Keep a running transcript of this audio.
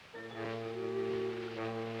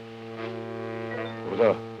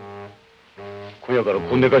さ、今夜から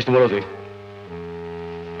こん寝かしてもらうぜ。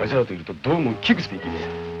あいつらといるとどうも窮屈でいけねえ。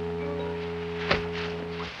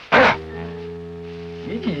あら、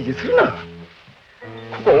いちいちするな。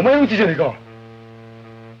ここはお前の家じゃねえか。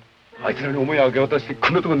あいつらに思いを明け渡してこ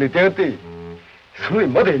んなとこ寝てやがって、その上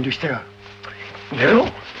まだ遠慮してや。寝ろ。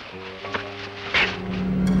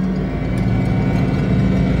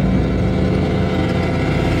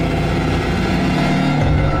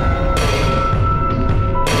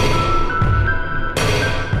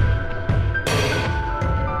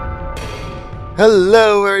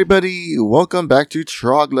Hello, everybody. Welcome back to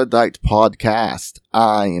Troglodyte Podcast.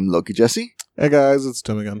 I am Loki Jesse. Hey guys, it's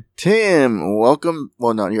Tim again. Tim, welcome.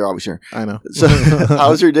 Well, no, you're always here. I know. So,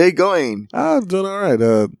 how's your day going? I'm doing all right.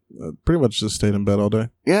 Pretty much just stayed in bed all day.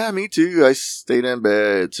 Yeah, me too. I stayed in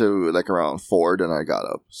bed till like around 4, then I got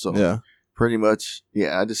up. So Yeah. pretty much,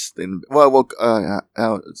 yeah. I just stayed in. Well, I woke.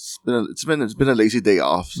 It's been a lazy day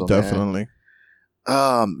off. So Definitely.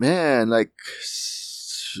 Man, like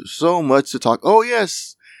so much to talk. Oh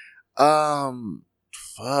yes.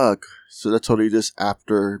 Fuck. So that's totally just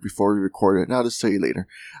before we recorded. Now I'll just tell you later.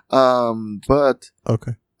 But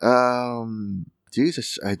Okay.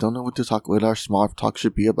 Jesus, I don't know what our small talk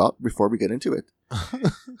should be about before we get into it.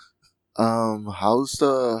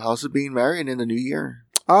 How's it being married in the new year?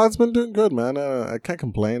 It's been doing good, man. I can't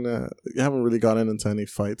complain. You haven't really gotten into any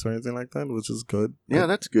fights or anything like that, which is good. Yeah,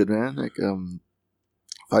 that's good, man. Like,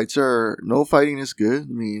 no fighting is good. I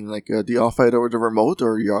mean, like, do y'all fight over the remote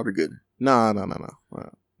or y'all are good? No.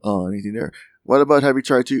 Oh, anything there? What about, have you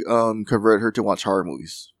tried to convert her to watch horror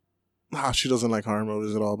movies? She doesn't like horror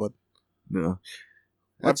movies at all, but No.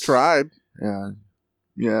 I've tried. Yeah.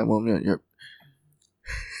 Yeah, well, yeah.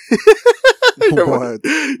 What?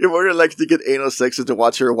 You're more than likely to get anal sex and to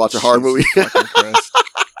watch a horror movie. Fucking Christ.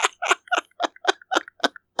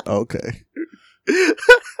 Okay.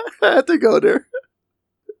 I had to go there.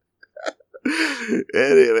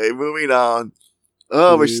 Anyway, moving on.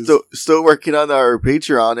 Oh, Please. we're still working on our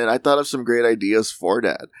Patreon, and I thought of some great ideas for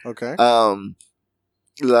that. Okay.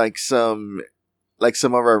 Like some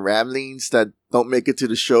of our ramblings that don't make it to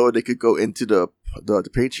the show, they could go into the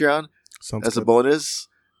Patreon Sounds as a good. bonus.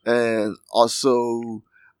 And also,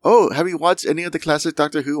 oh, have you watched any of the classic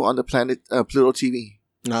Doctor Who on the planet Pluto TV?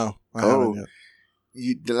 No, I haven't yet.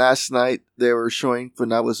 The last night they were showing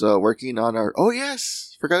when I was working on our. Oh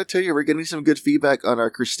yes, forgot to tell you, we're getting some good feedback on our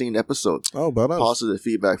Christine episode. Oh, but Positive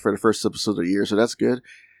feedback for the first episode of the year, so that's good.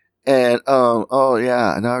 And oh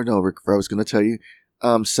yeah, now I know I was going to tell you.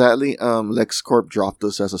 Sadly, LexCorp dropped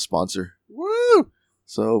us as a sponsor. Woo!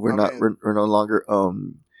 So we're we're no longer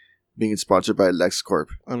being sponsored by LexCorp.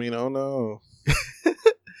 I mean, oh no.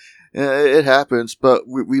 Yeah, it happens, but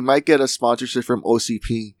we might get a sponsorship from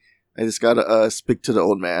OCP. I just gotta speak to the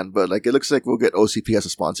old man, but like it looks like we'll get OCP as a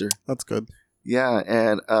sponsor. That's good. Yeah,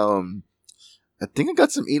 and I think I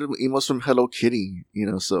got some emails from Hello Kitty.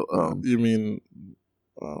 So You mean,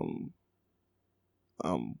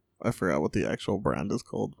 I forgot what the actual brand is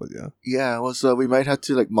called, but yeah. yeah. Well, so we might have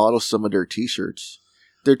to like model some of their T-shirts.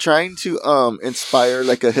 They're trying to inspire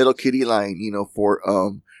like a Hello Kitty line, for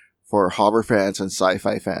horror fans and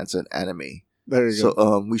sci-fi fans and anime. There you go.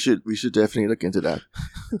 So we should definitely look into that.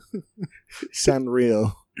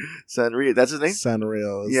 Sanrio. Sanrio, that's his name?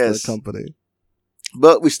 Sanrio is Yes. the company.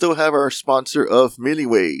 But we still have our sponsor of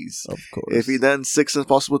Milliways. Of course. If you done 6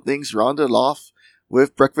 Impossible Things, round it off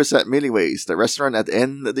with breakfast at Milliways, the restaurant at the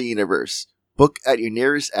end of the universe. Book at your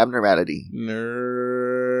nearest abnormality.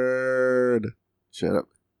 Nerd. Shut up.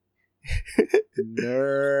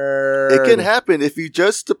 Nerd. It can happen if you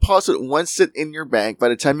just deposit 1 cent in your bank. By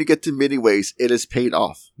the time you get to Milliways, it is paid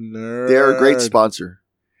off. Nerd. They're a great sponsor.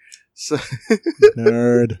 So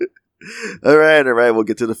Nerd. All right. We'll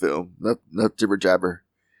get to the film. Not jibber jabber.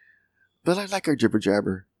 But I like our jibber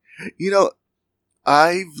jabber.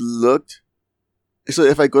 I've looked. So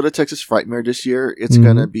if I go to Texas Frightmare this year, it's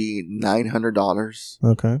gonna be $900.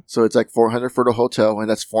 Okay. So it's like $400 for the hotel, and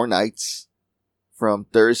that's 4 nights from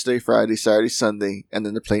Thursday, Friday, Saturday, Sunday, and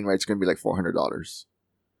then the plane ride's gonna be like $400.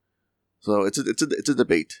 So it's a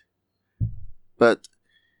debate. But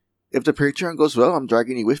if the Patreon goes well, I'm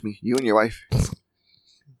dragging you with me, you and your wife.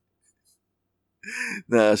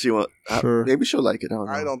 Nah, she won't. Sure. Maybe she'll like it. I don't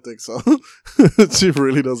know. I don't think so. She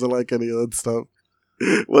really doesn't like any of that stuff.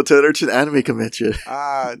 We'll tell her it's an anime convention.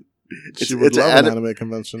 She would love an anime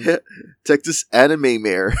convention. Texas Anime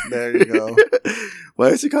Mare. There you go. Why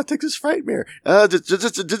is it called Texas Frightmare? Just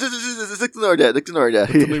ignore that. Ignore that.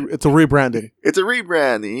 It's a rebranding. It's a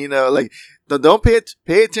rebranding. Like don't pay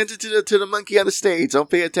attention to the monkey on the stage. Don't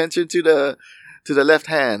pay attention to the left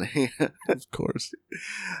hand. Of course.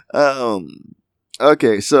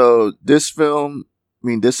 Okay, so this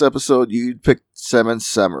episode, you picked Seven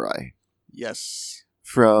Samurai Yes.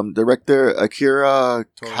 from director Akira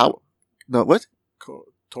No, what?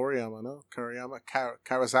 Toriyama, no?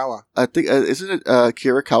 Kurosawa. I think, isn't it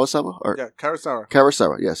Akira Kawasawa? Or Yeah, Kurosawa.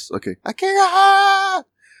 Kurosawa, yes. Okay. Akira!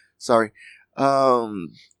 Sorry.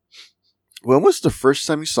 When was the first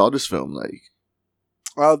time you saw this film? Like,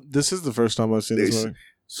 Well, this is the first time I've seen this movie.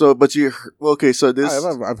 so, but okay, so this,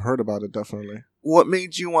 I've heard about it, definitely. what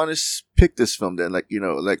made you want to pick this film then? Like,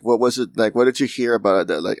 like, what was it, like, what did you hear about it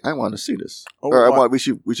that, like, I want to see this?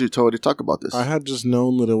 We should totally talk about this. I had just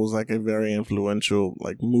known that it was like a very influential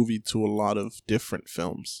like movie to a lot of different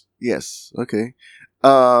films. Yes, okay.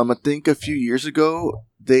 I think a few years ago,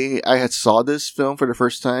 I had saw this film for the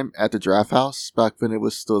first time at the Draft House back when it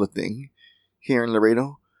was still a thing here in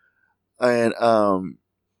Laredo. And,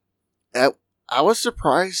 I was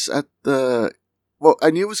surprised at I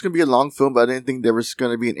knew it was going to be a long film, but I didn't think there was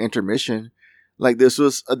going to be an intermission. Like, this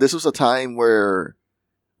was a time where,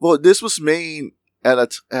 this was made at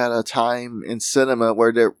a time in cinema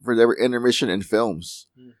where there were intermission in films.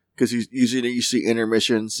 Because usually you see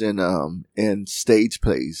intermissions in stage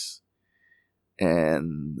plays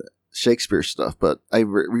and Shakespeare stuff, but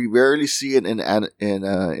we rarely see it in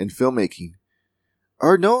filmmaking.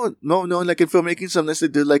 Or no, like in filmmaking, sometimes they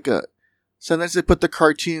do sometimes they put a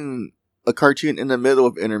cartoon in the middle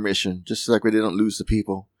of intermission, just like where they don't lose the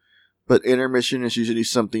people. But intermission is usually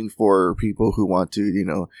something for people who want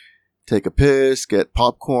to, take a piss, get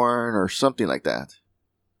popcorn, or something like that.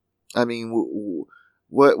 I mean,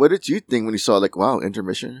 what did you think when you saw, like, wow,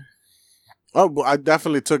 intermission? Oh, well, I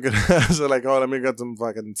definitely took it as like, oh, let me get some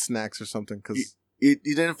fucking snacks or something. Cause you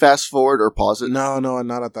didn't fast forward or pause it? No,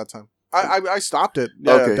 not at that time. I stopped it.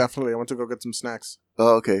 Yeah, Okay. Definitely. I went to go get some snacks.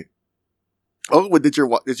 Oh, okay. Oh, but did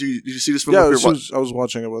you see this film? Yeah, with I was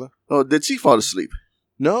watching it with her. Oh, did she fall asleep?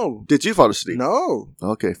 No. Did you fall asleep? No.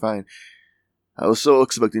 Okay, fine. I was so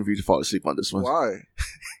expecting for you to fall asleep on this one. Why?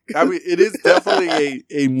 I mean, it is definitely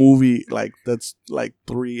a movie like that's like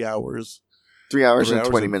 3 hours. 3 hours and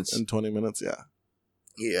 20 minutes. And 20 minutes, yeah.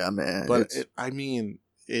 Yeah, man. But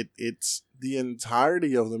it's the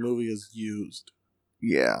entirety of the movie is used.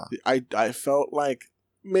 Yeah. I felt like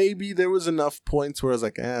maybe there was enough points where I was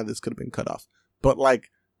like, this could have been cut off. But like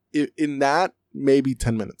in that, maybe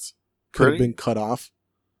 10 minutes could have been cut off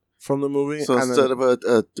from the movie. So instead of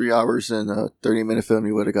a 3 hours and a 30-minute film,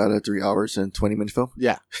 you would have got a 3 hours and 20-minute film?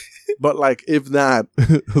 Yeah. But like, if that,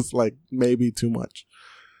 it's like maybe too much.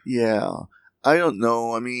 Yeah. I don't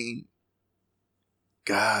know. I mean,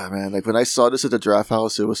 God, man. Like, when I saw this at the Draft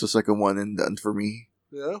House, it was just like a one and done for me.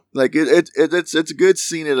 Yeah. Like, it's good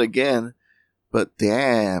seeing it again, but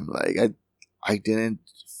damn, like,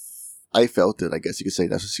 I felt it, I guess you could say.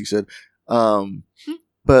 That's what she said.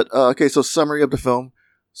 But, okay, so summary of the film.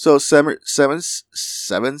 So, Seven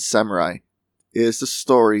Samurai is the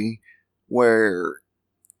story where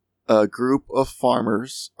a group of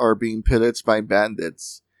farmers are being pitted by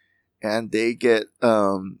bandits, and they get,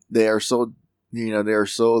 they are so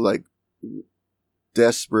like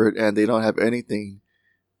desperate, and they don't have anything,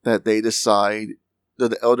 that the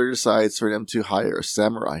elder decides for them to hire a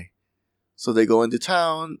samurai. So they go into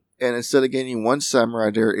town, and instead of getting one samurai,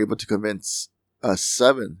 they're able to convince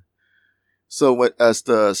 7. So as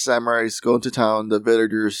the samurais go into town, the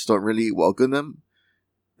villagers don't really welcome them.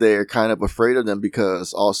 They're kind of afraid of them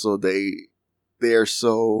because also they fear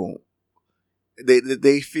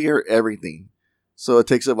everything. So it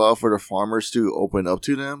takes a while for the farmers to open up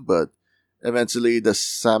to them, but eventually the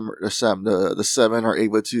 7 are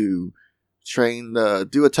able to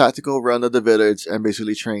do a tactical run of the village and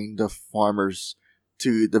basically train the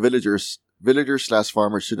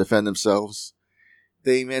villagers/farmers to defend themselves.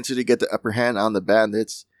 They eventually get the upper hand on the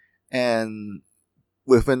bandits, and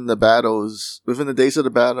within the days of the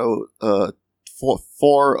battle, 4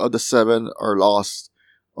 of the 7 are lost.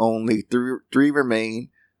 Only 3 remain,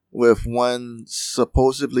 with one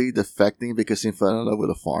supposedly defecting because he fell in love with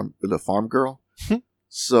a farm girl.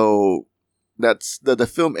 So that's the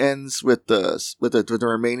film ends with the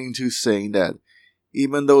remaining 2 saying that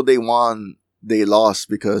even though they won, they lost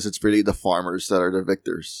because it's really the farmers that are the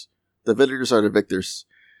victors. The villagers are the victors.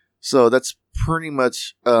 So that's pretty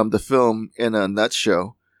much the film in a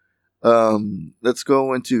nutshell. Let's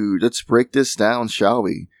break this down, shall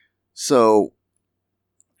we? So,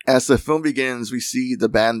 as the film begins, we see the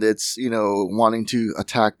bandits, wanting to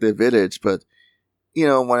attack the village, but,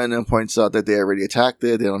 one of them points out that they already attacked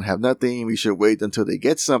it, they don't have nothing, we should wait until they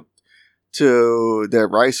get some, till their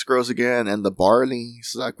rice grows again, and the barley,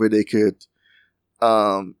 so that way they could,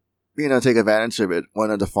 take advantage of it. One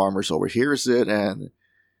of the farmers overhears it, and,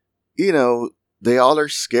 they all are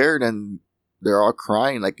scared and they're all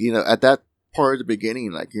crying. Like, at that part of the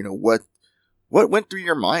beginning, like, what went through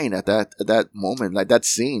your mind at that moment, like that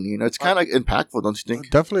scene? It's kind of impactful, don't you think?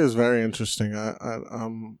 It definitely is very interesting.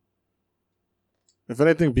 If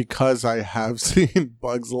anything, because I have seen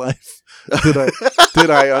Bug's Life, did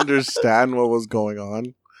I understand what was going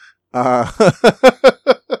on? Nah,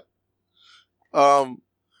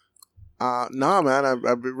 man.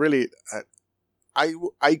 I really,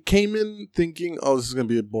 I came in thinking, oh, this is gonna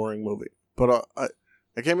be a boring movie, but I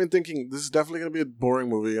came in thinking this is definitely gonna be a boring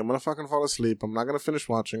movie. I'm gonna fucking fall asleep. I'm not gonna finish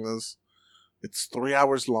watching this. It's 3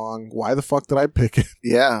 hours long. Why the fuck did I pick it?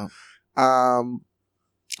 Yeah.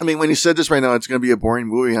 I mean, when you said this right now, it's going to be a boring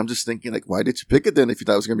movie. I'm just thinking, like, why did you pick it then if you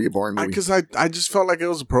thought it was going to be a boring movie? Because I just felt like it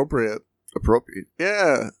was appropriate. Appropriate?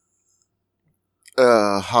 Yeah.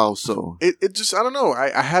 How so? It just, I don't know.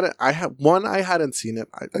 I hadn't seen it.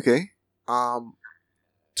 Okay.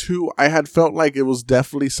 Two, I had felt like it was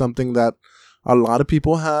definitely something that a lot of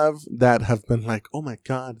people have been like, oh my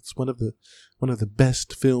God, it's one of the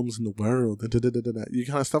best films in the world. You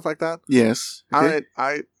kind of stuff like that. Yes. Okay.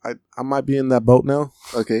 I might be in that boat now.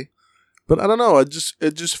 Okay. But I don't know. It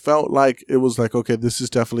just felt like it was like, okay, this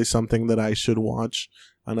is definitely something that I should watch,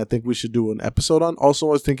 and I think we should do an episode on. Also,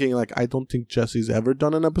 I was thinking, like, I don't think Jesse's ever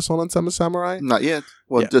done an episode on Seven Samurai. Not yet.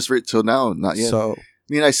 Well, just right till now, not yet. So, I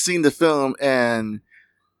mean, I seen the film, and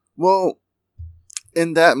well,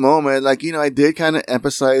 in that moment, like, I did kind of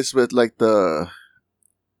emphasize with like the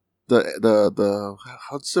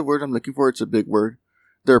what's the word I'm looking for? It's a big word.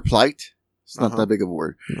 Their plight. It's not that big of a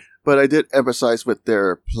word, but I did emphasize with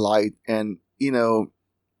their plight, and how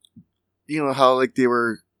like they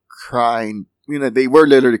were crying. They were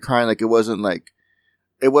literally crying. Like, it wasn't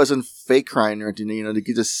fake crying or anything. They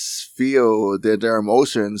could just feel their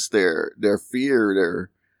emotions, their fear,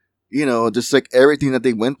 just like everything that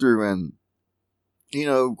they went through, and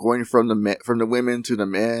going from the women to the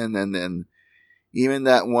men, and then even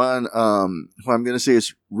that one, who I'm gonna say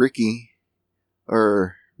is Ricky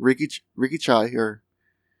Chai, or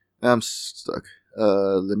I'm stuck.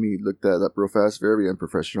 Let me look that up real fast. Very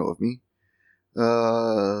unprofessional of me.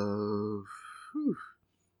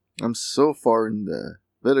 I'm so far in the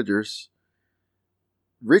villagers.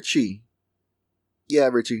 Richie. Yeah,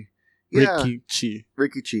 Richie. Yeah.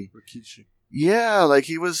 Ricky Chi. Yeah, like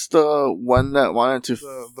he was the one that wanted to...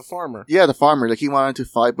 The farmer. Yeah, the farmer. Like, he wanted to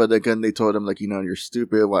fight, but again, they told him, like, you're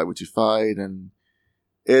stupid. Why would you fight? And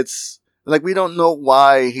it's... Like, we don't know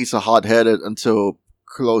why he's a hot-headed until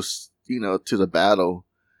close, to the battle.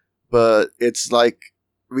 But it's like,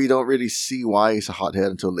 we don't really see why he's a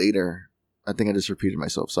hothead until later. I think I just repeated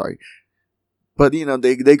myself, sorry. But,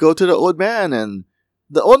 they go to the old man, and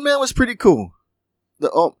the old man was pretty cool.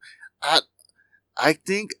 I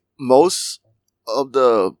think most of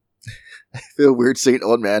the... I feel weird saying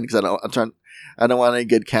old man, because I don't want to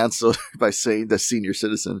get canceled by saying the senior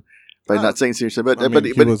citizen. By not saying senior citizen, but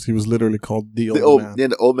he was literally called the old man. Yeah,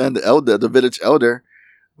 the old man, the elder, the village elder.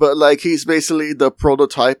 But like, he's basically the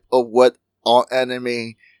prototype of what all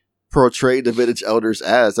anime portrayed the village elders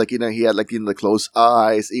as. Like, he had like the closed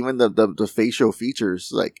eyes, even the facial features.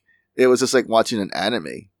 Like, it was just like watching an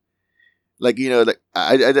anime. Like, like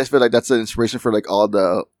I just feel like that's the inspiration for like all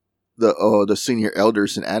the senior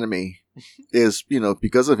elders in anime is,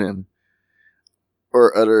 because of him.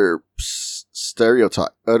 Or other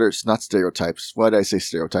not stereotypes. Why did I say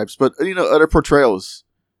stereotypes? But, other portrayals.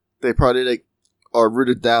 They probably like are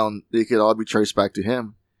rooted down. They could all be traced back to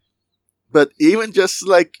him. But even just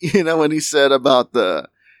like, when he said about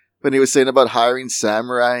when he was saying about hiring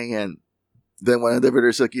samurai, and then one of the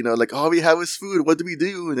brothers like, like, all we have is food. What do we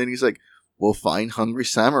do? And then he's like, we'll find hungry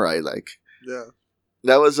samurai. Like, yeah,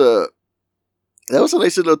 that was a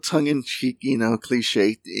nice little tongue-in-cheek,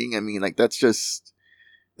 cliche thing. I mean, like, that's just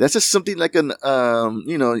something like an,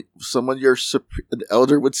 someone your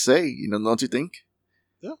elder would say, don't you think?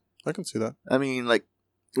 Yeah, I can see that. I mean, like,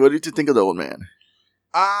 what did you think of the old man?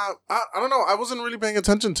 I don't know. I wasn't really paying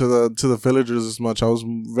attention to the villagers as much. I was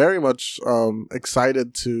very much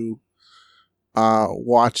excited to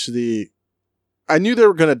watch I knew they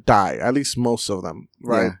were gonna die, at least most of them,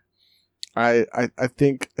 right? Yeah. I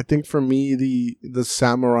think for me the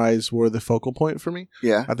samurais were the focal point for me.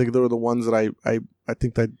 Yeah. I think they were the ones that I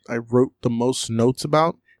think that I wrote the most notes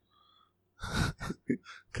about.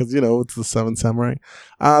 Because, it's the Seven Samurai.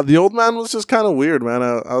 The old man was just kind of weird, man.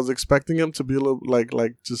 I was expecting him to be a little like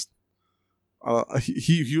just...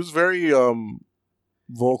 he was very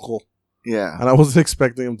vocal. Yeah. And I wasn't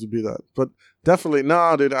expecting him to be that. But definitely,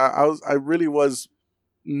 no, dude, I really was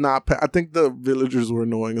not... I think the villagers were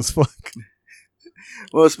annoying as fuck.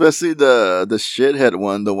 Well, especially the shithead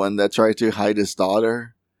one, the one that tried to hide his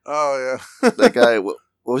daughter. Oh yeah. That guy, what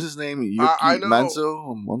was his name? Yuki I know.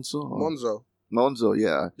 Monzo. Monzo,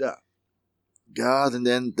 yeah. Yeah. God, and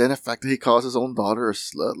then the fact that he calls his own daughter a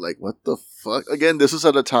slut, like what the fuck? Again, this was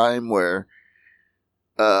at a time where,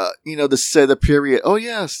 the period. Oh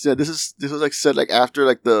yes, yeah. This was like said like after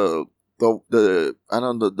like the I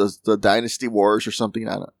don't know the Dynasty Wars or something.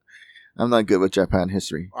 I'm not good with Japan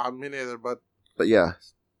history. Me neither, but Yeah.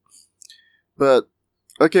 But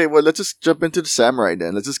okay, well, let's just jump into the samurai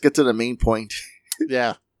then. Let's just get to the main point.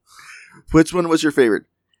 yeah. Which one was your favorite?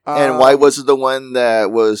 And why was it the one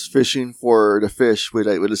that was fishing for the fish with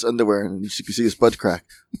his underwear and you could see his butt crack?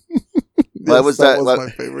 Why was that? Was my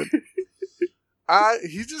favorite.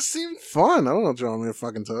 He just seemed fun. I don't know what you want me to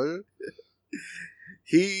fucking tell you.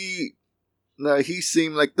 He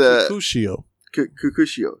seemed like the Kikushio.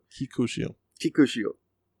 Kikushio.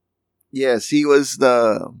 Yes, he was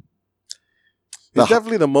He's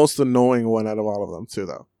definitely the most annoying one out of all of them too,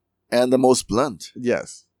 though. And the most blunt.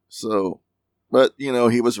 Yes. So, but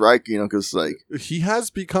he was right, because like he has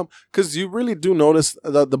become, because you really do notice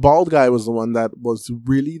that the bald guy was the one that was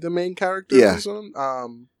really the main character. Yeah. In this one.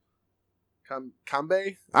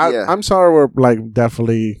 Kanbei. Yeah. I'm sorry, we're like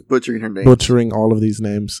definitely butchering her name. Butchering all of these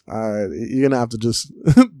names. You're gonna have to just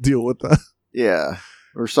deal with that. Yeah,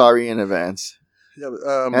 we're sorry in advance. Yeah, but,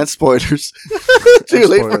 and spoilers. Too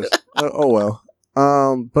late for that. Oh well.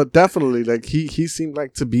 But definitely, like he seemed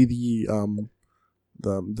like to be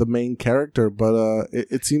the main character, but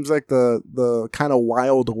it seems like the kind of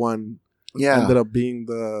wild one ended up being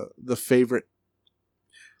the favorite.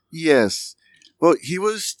 Yes. Well, he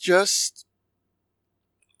was just,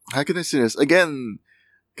 how can I say this? Again,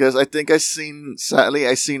 because I think sadly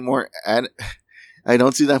I seen more, I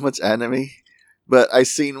don't see that much anime, but I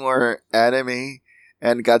seen more anime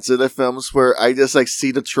and Godzilla films where I just like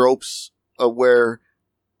see the tropes of where,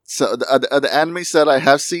 so the animes that I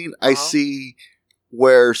have seen, I see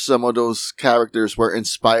where some of those characters were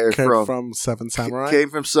inspired from Seven Samurai. Came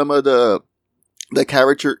from some of the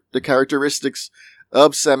characteristics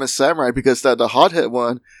of Seven Samurai, because the hothead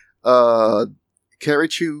one, Kikuyu,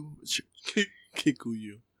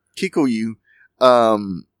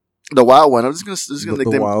 the wild one. I'm just gonna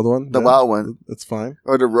the wild one. The wild one. That's fine.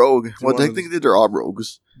 Or the rogue. Well, I think they're all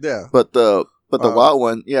rogues. Yeah. But the wild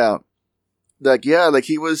one, yeah. Like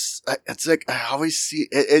he was. It's like I always see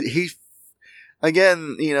it. He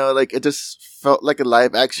again, it just felt like a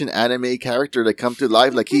live action anime character that come to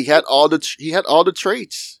life. Like he had all the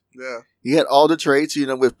traits. Yeah. He had all the traits,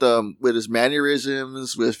 with his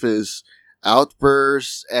mannerisms, with his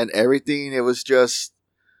outbursts and everything. It was just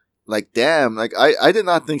like, damn, like I did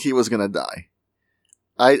not think he was gonna die.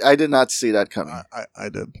 I did not see that coming. I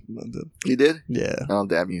did. You did? Yeah. Oh,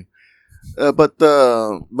 damn you. But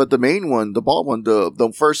the main one, the bald one,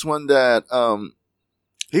 the first one that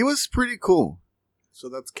he was pretty cool. So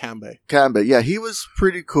that's Kanbei. Kanbei, yeah, he was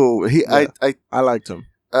pretty cool. I liked him.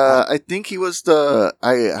 I think he was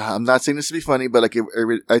I'm not saying this to be funny, but like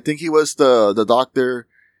I think he was the doctor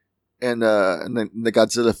in the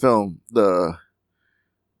Godzilla film, the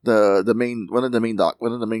main one of the main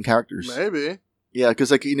characters. Maybe. Yeah,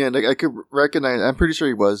 because I could recognize. I'm pretty sure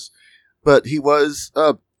he was, but he was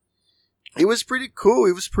pretty cool.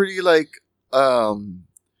 He was pretty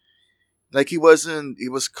he was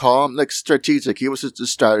calm, like strategic. He was just a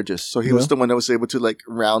strategist, so he was the one that was able to like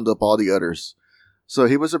round up all the others. So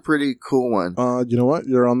he was a pretty cool one. You know what?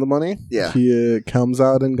 You're on the money. Yeah. He comes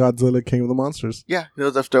out in Godzilla King of the Monsters. Yeah,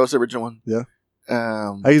 that was the original one. Yeah.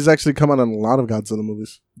 He's actually come out in a lot of Godzilla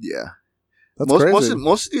movies. Yeah. That's crazy.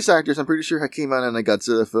 Most of these actors, I'm pretty sure, came out in a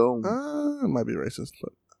Godzilla film. It might be racist,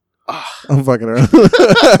 but I'm fucking around.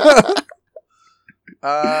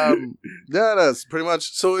 Yeah, that's pretty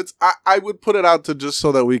much. So it's I would put it out to just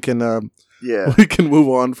so that we can we can move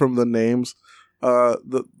on from the names.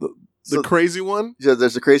 The crazy one. Yeah,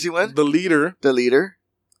 there's the crazy one. The leader.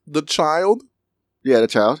 The child. Yeah, the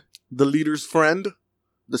child. The leader's friend.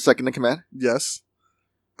 The second in command. Yes.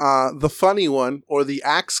 The funny one, or the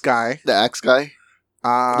axe guy. The axe guy.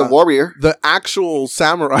 The warrior. The actual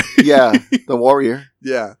samurai. Yeah, the warrior.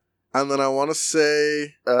 Yeah. And then I want to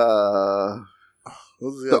say... the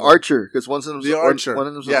archer, because one of them's the archer. One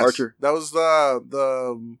of them's yes. an archer. That was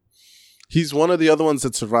the... He's one of the other ones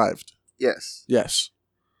that survived. Yes. Yes.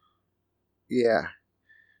 Yeah.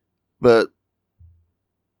 But...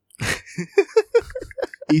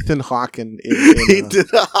 Ethan Hawke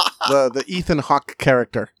the Ethan Hawke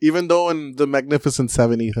character. Even though in the Magnificent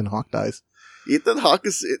Seven, Ethan Hawke dies. Ethan Hawke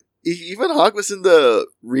was in the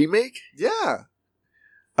remake? Yeah.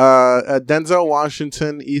 Denzel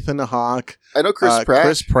Washington, Ethan Hawke, I know Chris Pratt.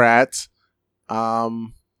 Chris Pratt.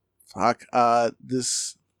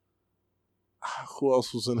 This. Who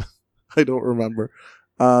else was in it? I don't remember.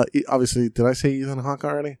 Obviously, did I say Ethan Hawke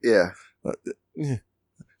already? Yeah.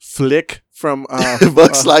 Flick from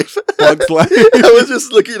Bugs Life. Bugs Life. I was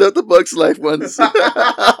just looking at the Bugs Life ones.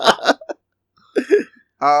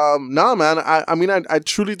 No, man. I mean, I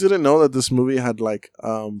truly didn't know that this movie had like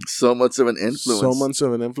so much of an influence. so much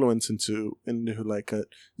of an influence into like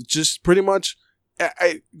just pretty much.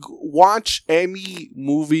 I watch any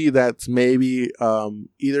movie that's maybe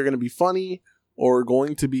either going to be funny or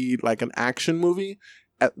going to be like an action movie.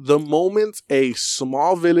 At the moment a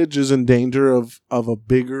small village is in danger of a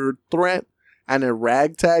bigger threat, and a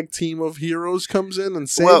ragtag team of heroes comes in and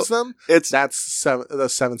saves them. That's the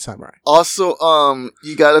Seventh Samurai. Also,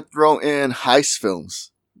 you gotta throw in heist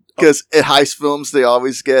films. Because in heist films, they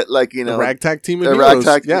always get, like, you know... The ragtag team of heroes.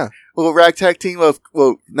 Yeah. Well, ragtag team of...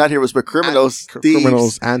 Well, not heroes, but criminals. Thieves.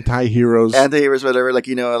 Criminals, anti-heroes. Anti-heroes, whatever. Like,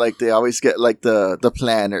 you know, like, they always get, like, the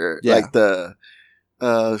planner. Yeah. Like, the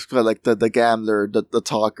gambler, the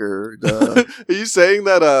talker. Are you saying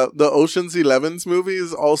that the Ocean's 11's movie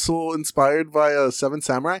is also inspired by Seven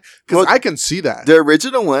Samurai? Because I can see that. The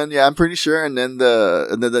original one, yeah, I'm pretty sure, and then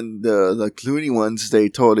the Clooney ones, they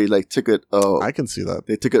totally like took it. Oh, I can see that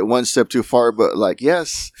they took it one step too far, but like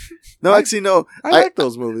yes, no, actually no. I like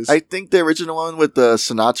those movies. I think the original one with the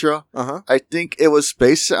Sinatra. I think it was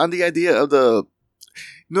based on the idea of the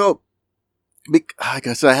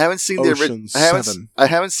so I haven't seen I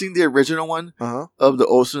haven't seen the original one of the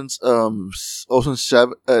Ocean's Ocean's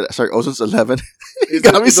 7 Ocean's 11.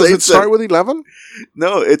 Does it start with 11?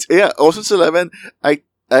 No, it's Ocean's 11. I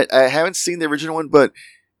haven't seen the original one, but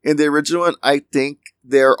in the original one I think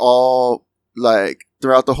they're all like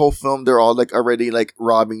throughout the whole film they're all like already like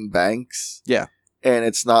robbing banks. Yeah. And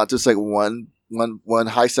it's not just like one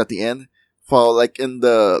heist at the end. Well, like in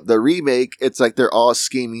the remake, it's like they're all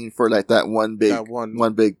scheming for like that one big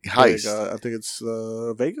heist. I think it's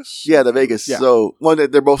Vegas. Yeah, the Vegas. Yeah. So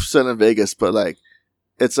they're both set in Vegas, but like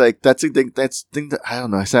it's like that's the thing. That's the thing that I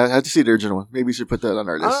don't know. I have to see the original one. Maybe we should put that on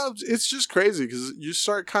our list. It's just crazy because you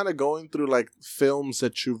start kind of going through like films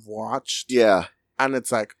that you've watched. Yeah, and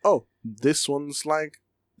it's like, oh, this one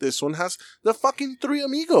has the fucking Three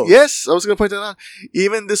Amigos. Yes, I was gonna point that out.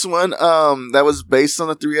 Even this one, that was based on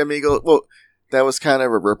the Three Amigos. Well, that was kind of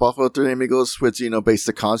a ripoff of Three Amigos, which based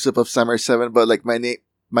the concept of Samurai 7. But like my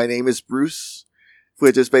name is Bruce,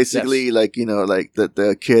 which is basically like like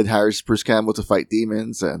the kid hires Bruce Campbell to fight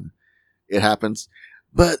demons, and it happens.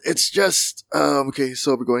 But it's just okay.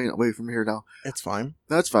 So we're going away from here now. It's fine.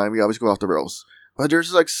 That's fine. We always go off the rails. But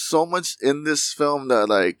there's like so much in this film that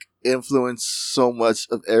like influenced so much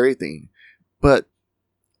of everything. But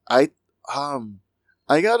I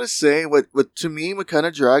gotta say, what to me what kind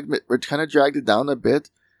of dragged it down a bit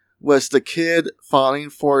was the kid falling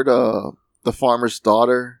for the farmer's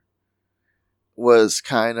daughter was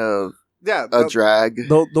kind of a drag.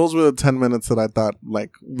 Those were the 10 minutes that I thought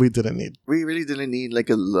like we didn't need. We really didn't need like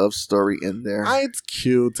a love story in there. It's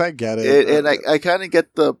cute. I get it. And I kind of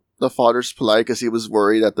get the father's plight because he was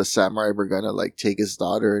worried that the samurai were gonna like take his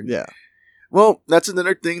daughter. And, yeah. Well, that's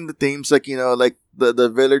another thing. The themes, like like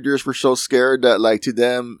the villagers were so scared that like to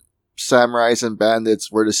them, samurais and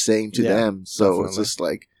bandits were the same to them. So definitely. It's just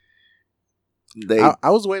like I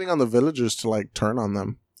was waiting on the villagers to like turn on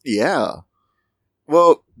them. Yeah.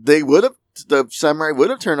 Well, the samurai would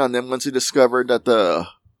have turned on them once he discovered that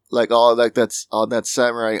that's all that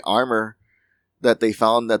samurai armor that they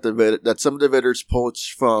found that some of the villagers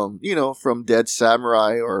poached from from dead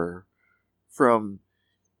samurai or from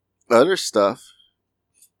other stuff.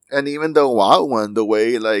 And even the wild one, the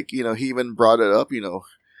way he even brought it up,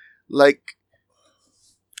 like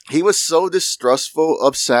he was so distrustful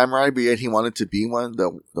of samurai, but yet he wanted to be one,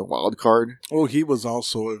 the wild card. Oh, he was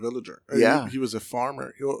also a villager. Yeah. He was a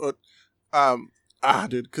farmer.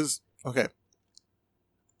 Dude, because, okay.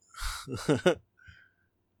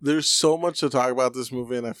 There's so much to talk about this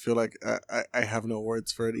movie, and I feel like I have no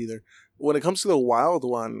words for it either. When it comes to the wild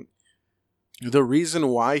one, the reason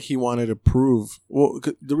why he wanted to prove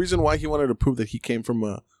that he came from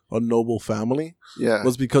a noble family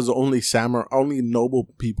was because only noble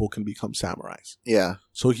people can become samurais. Yeah.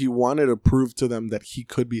 So he wanted to prove to them that he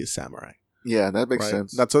could be a samurai. Yeah, that makes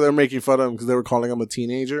sense. That's why they're making fun of him, because they were calling him a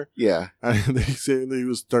teenager. Yeah. And they said that he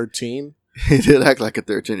was 13. He did act like a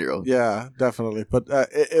 13-year-old. Yeah, definitely. But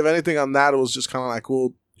if anything on that, it was just kind of like,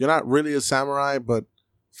 well, you're not really a samurai, but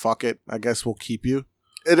fuck it. I guess we'll keep you.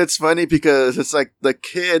 And it's funny because it's like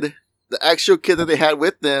the actual kid that they had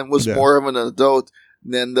with them was more of an adult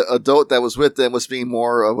then the adult that was with them was being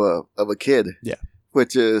more of a kid. Yeah.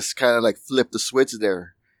 Which is kind of like flipped the switch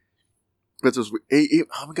there. Which was,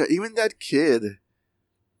 oh my god, even that kid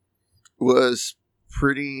was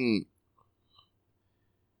pretty.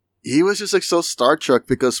 He was just like so starstruck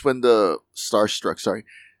because when when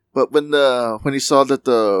he saw that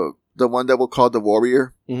the one that we'll call the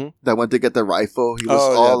warrior that went to get the rifle, he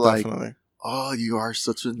was definitely. "Oh, you are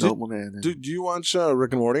such a noble man." Do you watch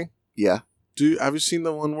Rick and Morty? Yeah. Have you seen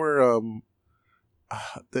the one where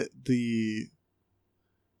is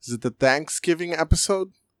it the Thanksgiving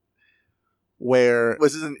episode where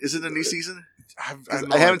is it a new season? I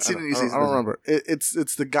haven't seen the new season. I don't remember.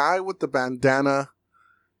 It's the guy with the bandana,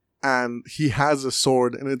 and he has a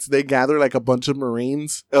sword, and they gather like a bunch of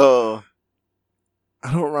Marines. Oh,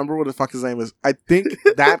 I don't remember what the fuck his name is. I think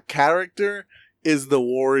that character is the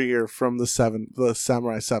warrior from the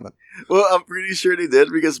Samurai 7. Well, I'm pretty sure they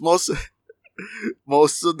did because most of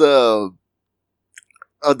the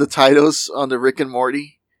titles on the Rick and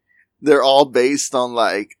Morty, they're all based on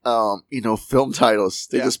like film titles.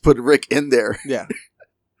 They just put Rick in there. Yeah.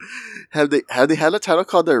 Have they had a title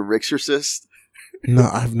called The Ricksorcist? No,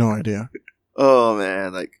 I have no idea. Oh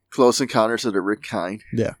man, like Close Encounters of the Rick Kind.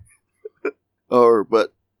 Yeah.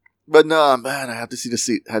 But no, man, I have to see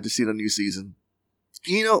the new season.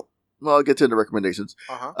 Well, I'll get to the recommendations.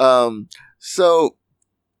 So,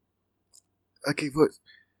 okay,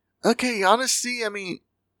 honestly, I mean,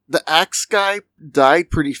 the axe guy died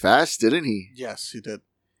pretty fast, didn't he? Yes, he did.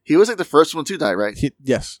 He was like the first one to die, right?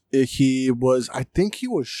 Yes. He was, I think he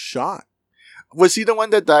was shot. Was he the one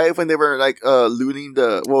that died when they were like looting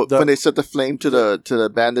when they set the flame to the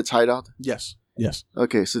bandits' hideout? Yes.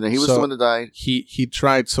 Okay, so then he was the one that died. He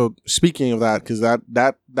tried. So speaking of that, because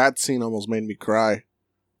that scene almost made me cry.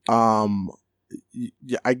 I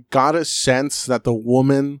got a sense that the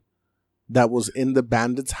woman that was in the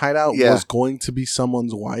bandits' hideout was going to be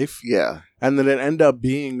someone's wife. Yeah, and then it ended up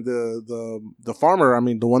being the farmer. I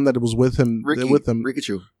mean, the one that was with him.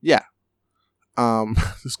 Rikachu. Yeah.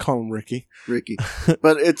 Just call him Ricky.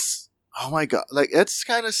 But it's, oh my god, like it's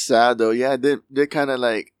kind of sad though. Yeah, they kind of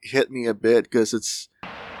like hit me a bit because it's.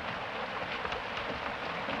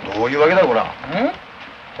 どういうわけだこら。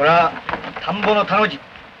これは田んぼの田の字、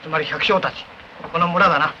つまり百姓たち、この村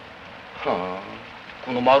だな。はあ、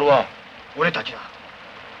この丸は俺たちだ。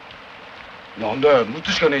なんだよ、6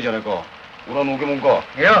つしかねえじゃねえか。俺はのけもんか。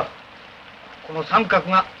いや、この三角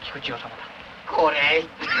が菊千代様だ。これ。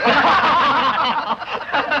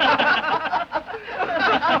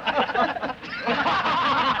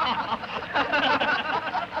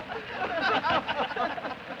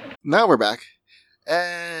Now we're back.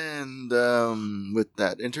 And with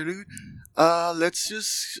that interlude, let's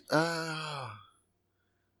just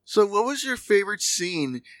so what was your favorite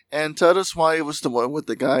scene? And tell us why it was the one with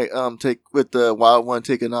the guy with the wild one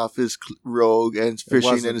taking off his robe and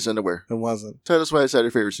fishing in his underwear. It wasn't. Tell us why it's your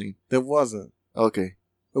favorite scene. It wasn't. Okay.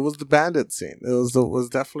 It was the bandit scene. It was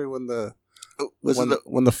definitely when the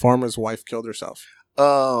farmer's wife killed herself.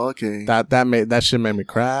 Oh, okay. That shit made me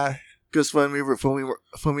cry. Because when we were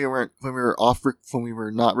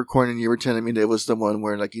not recording, you were telling me that it was the one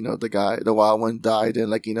where like the wild one died and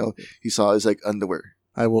like he saw his like underwear.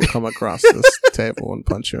 I will come across this table and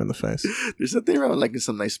punch you in the face. There's nothing wrong with liking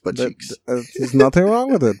some nice butt cheeks. There's nothing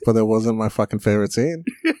wrong with it, but it wasn't my fucking favorite scene.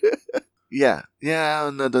 Yeah,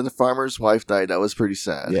 and then the farmer's wife died. That was pretty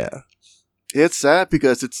sad. Yeah, it's sad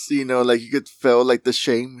because it's like you could feel like the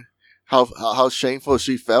shame, how shameful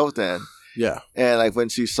she felt then. Yeah, and like when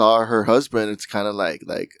she saw her husband, it's kind of like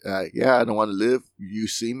yeah, I don't want to live. You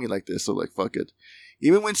see me like this, so like fuck it.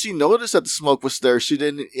 Even when she noticed that the smoke was there, she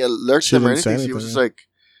didn't alert them or anything. She was just like,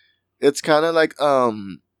 it's kind of like a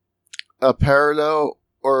parallel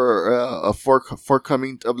or a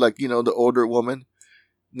forthcoming of like the older woman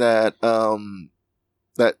that the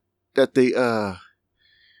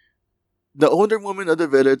older woman of the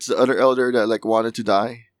village, the other elder that like wanted to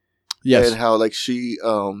die. Yes, and how like she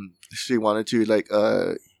wanted to like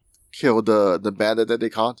kill the bandit that they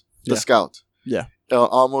caught, the scout. Yeah.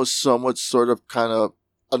 Almost somewhat sort of kind of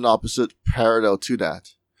an opposite parallel to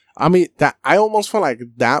that. I mean, that I almost felt like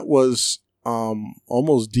that was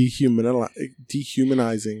almost dehumanizing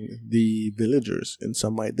the villagers in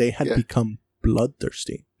some way. They had become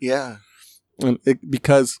bloodthirsty. Yeah. And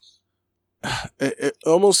because it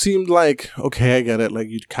almost seemed like, okay, I get it. Like,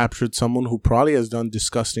 you captured someone who probably has done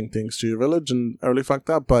disgusting things to your village and really fucked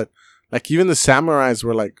up. But like, even the samurais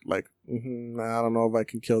were like, I don't know if I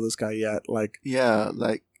can kill this guy yet. Like, yeah,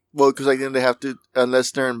 because like then they have to,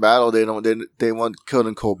 unless they're in battle, they want killed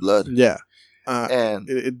in cold blood. Yeah, And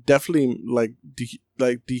it definitely like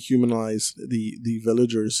dehumanized the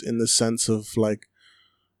villagers in the sense of like,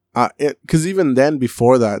 because even then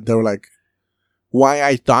before that they were like, why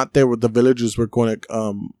I thought the villagers were going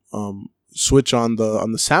to switch on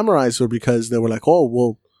the samurais were because they were like, oh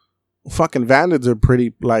well, fucking Vandals are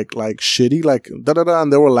pretty like shitty, like da da da,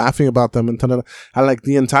 and they were laughing about them and da-da-da. And like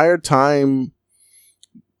the entire time,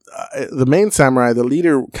 the main samurai, the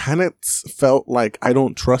leader, kind of felt like, I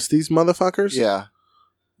don't trust these motherfuckers.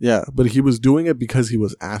 Yeah, but he was doing it because he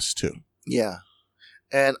was asked to. Yeah,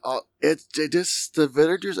 and it just the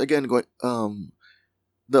villagers again going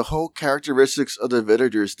the whole characteristics of the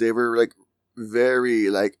villagers, they were like very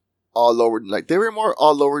like all over, like they were more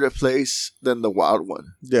all over the place than the wild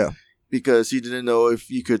one. Yeah, because you didn't know if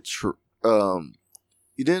you could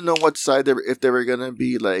you didn't know what side if they were gonna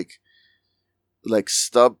be like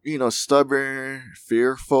stubborn,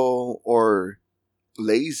 fearful, or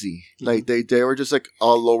lazy. Mm-hmm. Like they were just like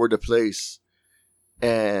all over the place,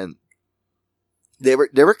 and they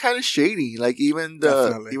were kind of shady. Like even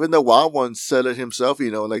the wild one said it himself.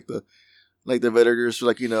 Like the villagers,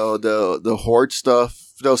 like the horde stuff.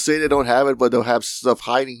 They'll say they don't have it, but they'll have stuff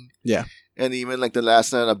hiding. Yeah. And even like the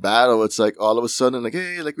last night of battle, it's like all of a sudden, like,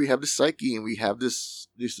 hey, like we have this psyche and we have this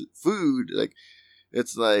food. Like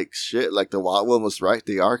it's like shit. Like the wild one was right;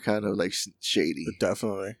 they are kind of like shady,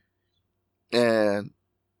 definitely. And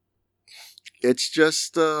it's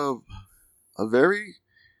just a very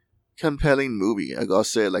compelling movie. I gotta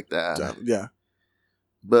say it like that. Yeah.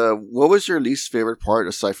 But what was your least favorite part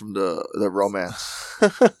aside from the romance?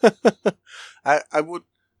 I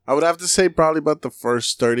would have to say probably about the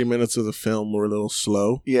first 30 minutes of the film were a little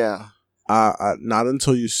slow. Yeah. Not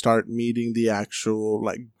until you start meeting the actual,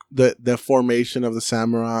 like, the formation of the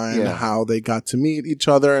samurai and how they got to meet each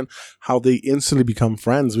other and how they instantly become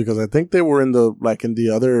friends, because I think they were in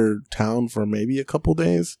the other town for maybe a couple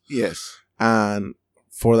days. Yes. And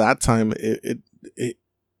for that time, it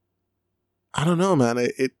I don't know, man.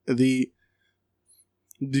 The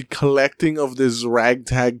collecting of this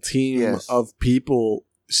ragtag team of people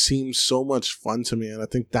seems so much fun to me, and I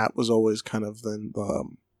think that was always kind of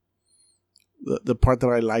the part that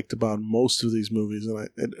I liked about most of these movies,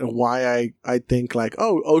 and why I think like,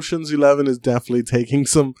 oh, Ocean's 11 is definitely taking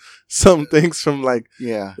some things from like,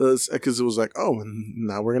 because it was like, oh, and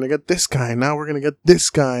now we're gonna get this guy, now we're gonna get this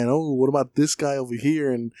guy, and oh, what about this guy over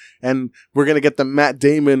here, and we're gonna get the Matt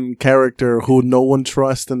Damon character who no one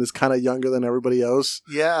trusts and is kind of younger than everybody else.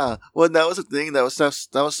 Yeah, well, that was the thing. That was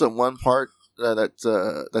the one part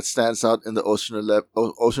that stands out in the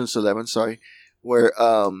Ocean's 11. Sorry. Where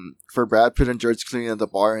for Brad Pitt and George Clooney at the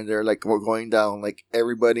bar, and they're like, we're going down like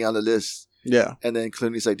everybody on the list. Yeah. And then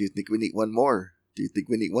Clooney's like, do you think we need one more? Do you think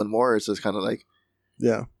we need one more? So it's kind of like,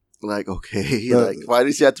 yeah, like, okay, like why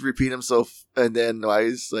does he have to repeat himself? And then why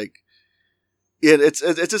is like, yeah, it's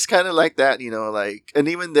just kind of like that, like, and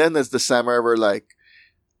even then as the samurai were like,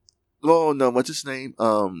 oh no, what's his name?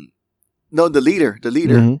 No, the leader,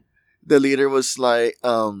 Mm-hmm. the leader was like,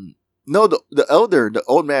 no, the elder, the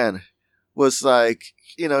old man was like,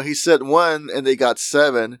 he said 1 and they got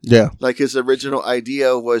 7. Yeah. Like his original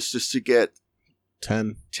idea was just to get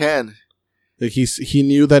 10. Like he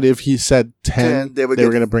knew that if he said 10 they were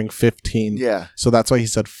going to bring 15. Yeah. So that's why he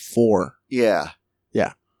said 4. Yeah.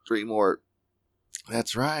 Yeah. 3 more.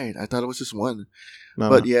 That's right. I thought it was just 1.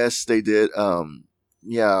 No. Yes, they did. 4,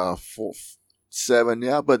 7.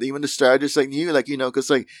 Yeah. But even the strategists like knew, like, because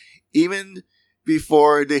like even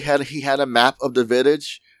before he had a map of the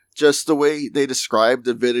village, just the way they described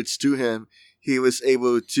the village to him, he was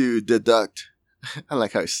able to deduct. I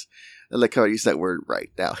like how I use that word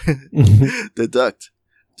right now. Deduct.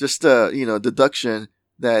 Just deduction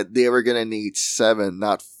that they were gonna need 7,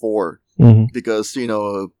 not 4, because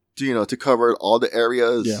to cover all the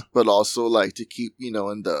areas, but also like to keep in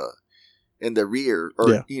the rear or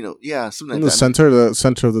something in like the center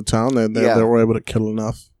of the town. They were able to kill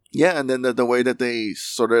enough. Yeah, and then the way that they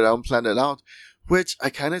sorted out and planned it out. Which I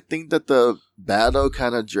kind of think that the battle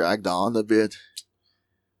kind of dragged on a bit.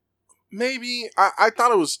 Maybe I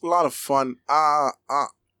thought it was a lot of fun. I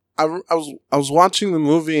was watching the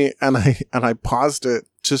movie and I paused it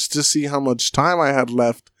just to see how much time I had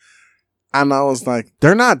left, and I was like,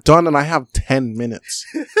 they're not done, and I have 10 minutes.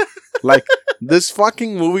 Like, this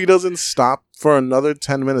fucking movie doesn't stop for another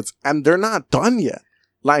 10 minutes, and they're not done yet.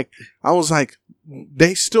 Like, I was like,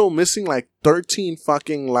 they still missing like 13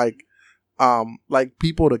 fucking like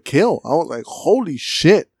people to kill. I was like, holy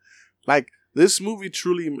shit. Like, this movie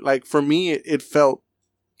truly, like, for me, it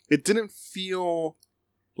didn't feel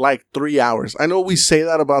like 3 hours. I know we say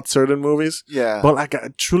that about certain movies. Yeah. But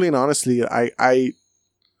like, truly and honestly,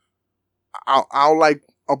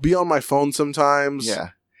 I'll be on my phone sometimes. Yeah.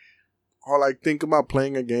 Or like think about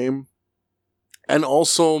playing a game. And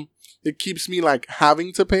also it keeps me like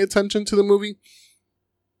having to pay attention to the movie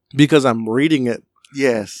because I'm reading it.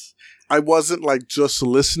 Yes. I wasn't like just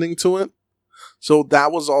listening to it. So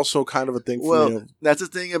that was also kind of a thing for me. Well, that's the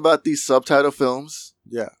thing about these subtitle films.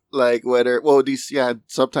 Yeah. Like these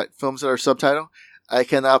films that are subtitle. I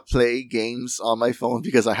cannot play games on my phone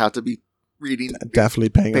because I have to be reading, Definitely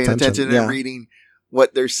paying attention. and reading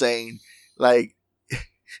what they're saying. Like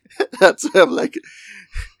that's why I'm like,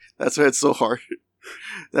 that's why it's so hard.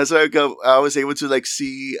 That's why I was able to like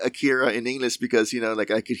see Akira in English because like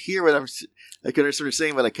I could hear I could understand what they're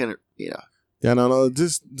saying, but I can't. Yeah, no.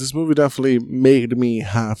 This movie definitely made me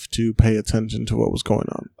have to pay attention to what was going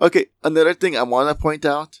on. Okay, another thing I want to point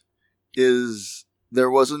out is there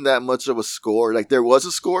wasn't that much of a score. Like there was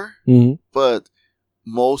a score, but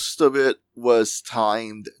most of it was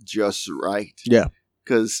timed just right. Yeah,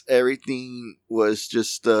 because everything was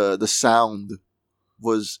just the sound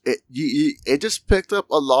was it. It just picked up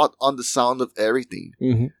a lot on the sound of everything.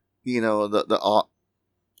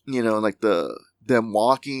 Like them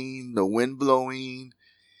walking, the wind blowing,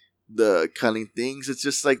 the cutting things. It's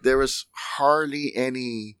just like there was hardly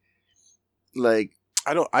any like.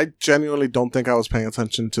 I genuinely don't think I was paying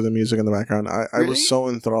attention to the music in the background. I Really? was so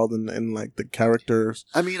enthralled in like the characters.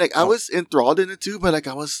 I mean, like I was enthralled in it too, but like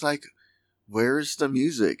I was like, where's the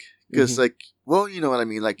music? Because like, well, you know what I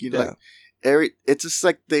mean. Like like it's just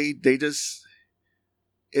like they just.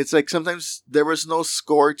 It's like sometimes there was no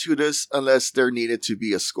score to this unless there needed to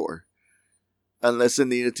be a score. Unless it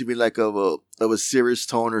needed to be like of a serious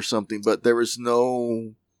tone or something, but there was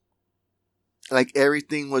no, like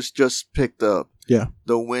everything was just picked up. Yeah,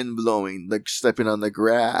 the wind blowing, like stepping on the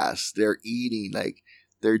grass, they're eating, like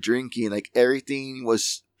they're drinking, like everything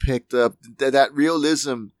was picked up. That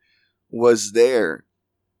realism was there.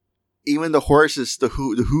 Even the horses, the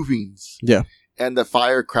hoovings, and the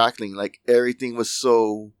fire crackling, like everything was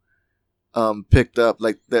so picked up,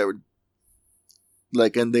 like they were.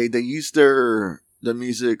 Like, and they used the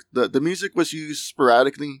music. The music was used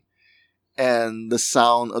sporadically, and the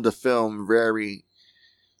sound of the film very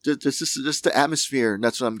just the atmosphere.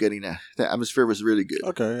 That's what I'm getting at. The atmosphere was really good.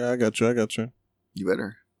 Okay, yeah, I got you. You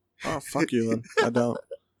better. Oh, fuck you then. I don't.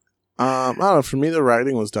 I don't know. For me, the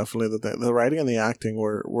writing was definitely the thing. The writing and the acting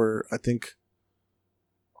were I think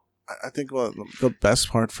well, the best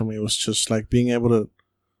part for me was just like being able to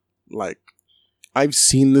like. I've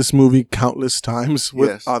seen this movie countless times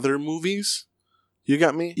with other movies. You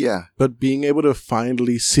got me? Yeah. But being able to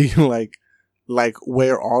finally see like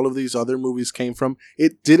where all of these other movies came from,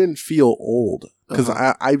 it didn't feel old. Because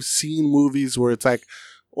I've seen movies where it's like,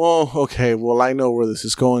 oh, okay, well, I know where this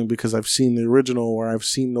is going because I've seen the original or I've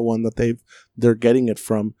seen the one that they're getting it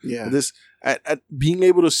from. Yeah. This at being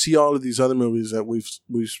able to see all of these other movies that we've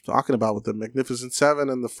talking about with the Magnificent Seven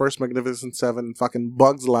and the first Magnificent Seven, fucking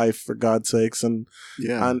Bug's Life for God's sakes, and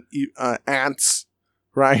Ants,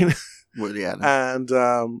 right? Well, yeah. And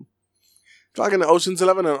fucking Ocean's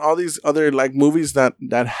 11 and all these other like movies that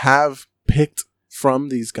have picked from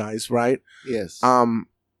these guys, right? Yes. The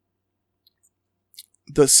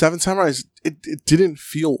Seven Samurais, it didn't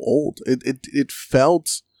feel old. It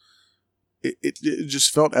felt. It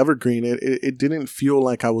just felt evergreen. It didn't feel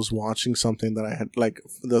like I was watching something that I had like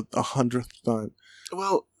the 100th time.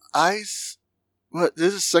 Well, this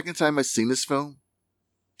is the second time I've seen this film,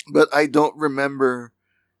 but I don't remember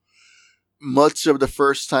much of the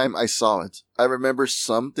first time I saw it. I remember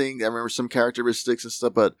something. I remember some characteristics and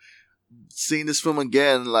stuff, but seeing this film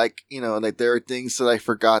again, like like there are things that I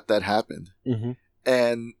forgot that happened,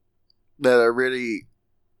 and that are really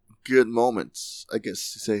good moments. I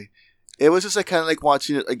guess to say. It was just like kind of like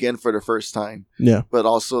watching it again for the first time. Yeah. But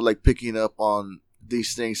also like picking up on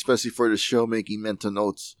these things, especially for the show, making mental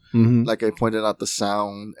notes. Like I pointed out the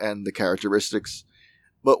sound and the characteristics.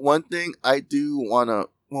 But one thing I do want to,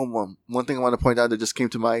 one thing I want to point out that just came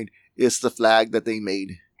to mind is the flag that they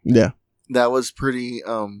made. Yeah. That was pretty,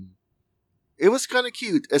 it was kind of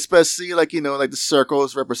cute, especially like, like the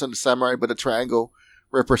circles represent the samurai, but the triangle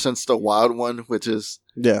represents the wild one, which is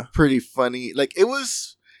pretty funny. Like it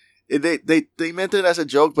was... They meant it as a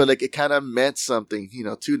joke, but like it kind of meant something,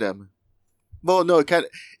 to them. Well, no, it kind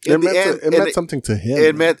of it meant something to him.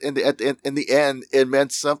 It meant in the end, it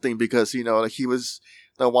meant something because like he was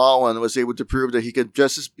the wild one was able to prove that he could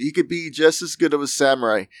be just as good of a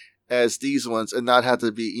samurai as these ones, and not have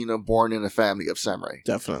to be born in a family of samurai.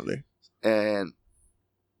 Definitely. And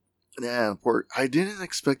yeah, I didn't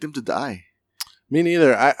expect him to die. Me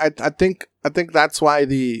neither. I think that's why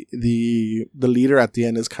the leader at the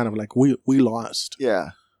end is kind of like we lost. Yeah.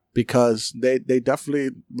 because they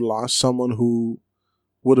definitely lost someone who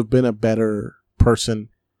would have been a better person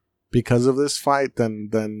because of this fight than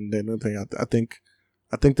anything. I think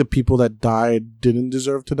the people that died didn't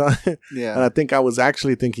deserve to die. Yeah. And I think I was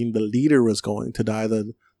actually thinking the leader was going to die,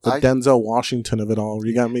 the Denzel Washington of it all.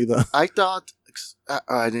 You got me? I thought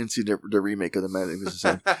I didn't see the remake of the Magnificent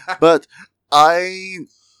Seven, but I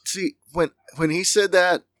see when he said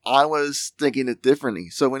that, I was thinking it differently.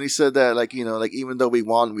 So when he said that, like, you know, like, even though we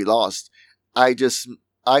won, we lost. I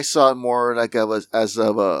saw it more like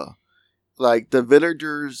like the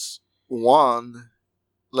villagers won,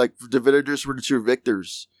 like the villagers were the true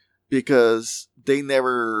victors because they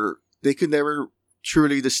could never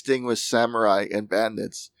truly distinguish samurai and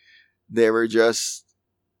bandits. They were just,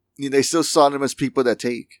 you know, they still saw them as people that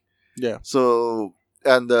take. Yeah. So,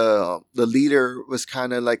 and the leader was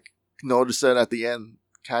kind of like noticed that at the end,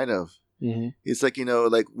 kind of. Mm-hmm. It's like, you know,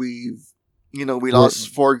 like we lost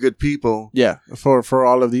 4 good people. Yeah, for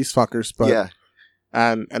all of these fuckers, but yeah,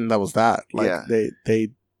 and that was that. Like, Yeah.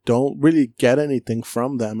 they don't really get anything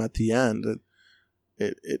from them at the end.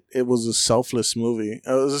 It was a selfless movie.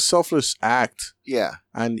 It was a selfless act, yeah,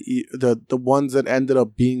 and the ones that ended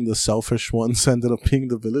up being the selfish ones ended up being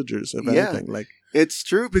the villagers. If Yeah. anything, like, it's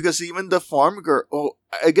true because even the farm girl. Oh,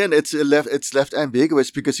 again, it's left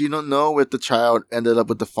ambiguous because you don't know if the child ended up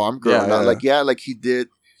with the farm girl. Yeah, or not. yeah. Like, yeah, like he did.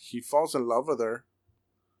 he falls in love with her.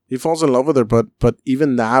 But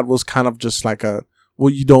even that was kind of just like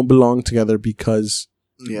you don't belong together because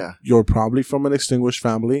Yeah, you're probably from an extinguished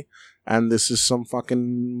family, and this is some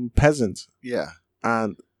fucking peasant. yeah,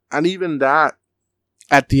 And even that,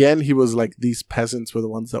 at the end, he was like, these peasants were the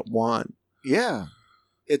ones that won. yeah.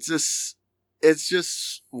 It's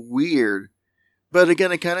just weird. But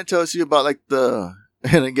again, it kind of tells you about like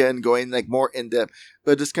and again, going like more in depth,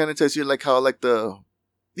 but this kind of tells you like how like the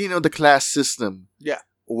class system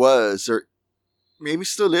was, or maybe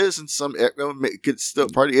still is in some could still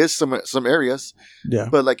probably is some areas. Yeah.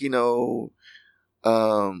 But like, I don't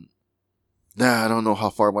know how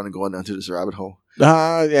far I want to go down to this rabbit hole.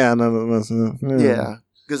 Yeah, no. Yeah,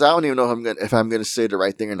 because I don't even know if I'm gonna say the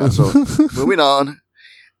right thing or not. So moving on,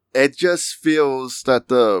 it just feels that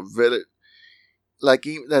the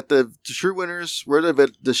true winners were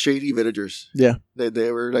the shady villagers. Yeah,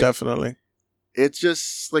 they were like, definitely. It's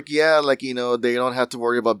just like, yeah, like, they don't have to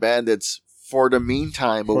worry about bandits for the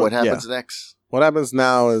meantime. But what happens next? What happens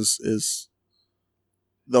now is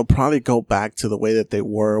they'll probably go back to the way that they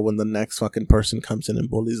were when the next fucking person comes in and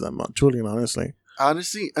bullies them. Truly and honestly.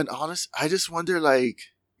 I just wonder, like,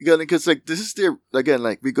 because like this is this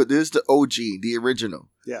is the OG, the original.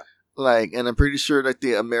 Yeah. Like, and I'm pretty sure that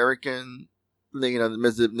the American,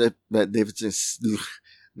 the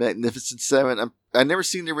Magnificent Seven. I've never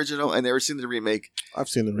seen the original. I never seen the remake. I've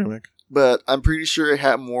seen the remake, but I'm pretty sure it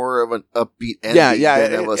had more of an upbeat ending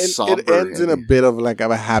than of a somber. It ends ending. in a bit of like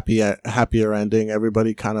of a happier ending.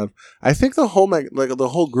 Everybody kind of, I think the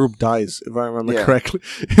whole group dies, if I remember correctly,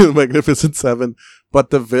 in the Magnificent Seven. But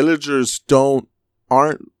the villagers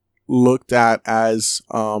aren't looked at as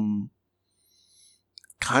kind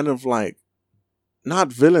of like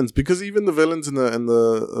not villains, because even the villains in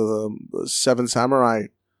the Seven Samurai,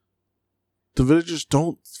 the villagers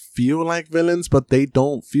don't feel like villains, but they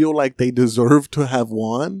don't feel like they deserve to have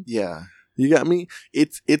won. Yeah. You got me?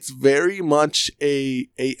 It's very much a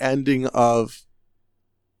ending of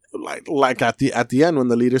like at the end when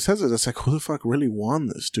the leader says it, it's like, who the fuck really won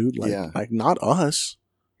this, dude? Like not us.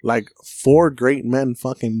 Like 4 great men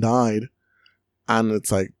fucking died, and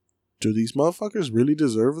it's like, do these motherfuckers really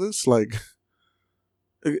deserve this? Like,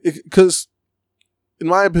 because in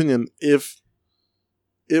my opinion, if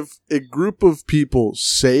a group of people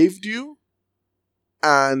saved you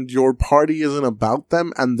and your party isn't about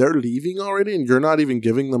them and they're leaving already and you're not even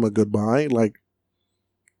giving them a goodbye, like,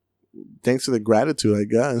 thanks for the gratitude, I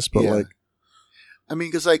guess. But like, I mean,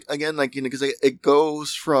 because like, again, like, because it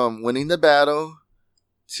goes from winning the battle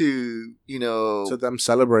to, to them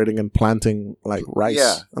celebrating and planting like rice.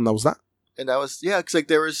 Yeah. And that was that. And that was, because like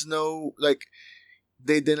there was no, like,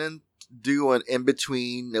 they didn't do an in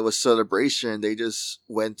between. It was celebration. They just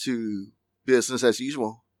went to business as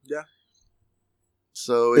usual. Yeah.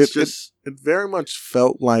 So it very much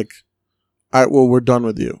felt like, all right, well, we're done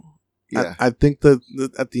with you. Yeah. I think that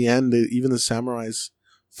at the end, even the samurais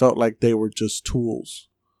felt like they were just tools.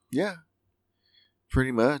 Yeah.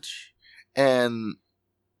 Pretty much. And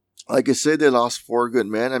like I said, they lost 4 good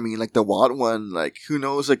men. I mean, like the wild one, like, who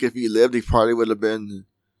knows, like, if he lived, he probably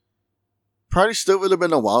still would have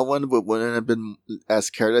been a wild one, but wouldn't have been as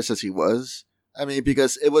careless as he was. I mean,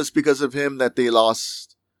 because it was because of him that they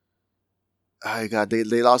lost. Oh God, they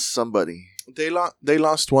lost somebody. They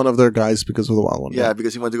lost one of their guys because of the wild one. Yeah,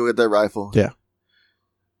 because he went to go get that rifle. Yeah.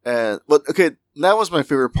 But okay, that was my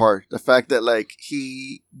favorite part. The fact that like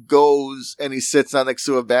he goes and he sits down next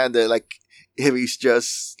to a bandit, like if he's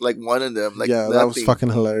just like one of them. Like yeah, that was fucking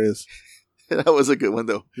hilarious. That was a good one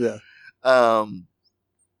though. Yeah. I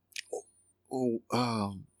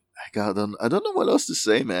don't know what else to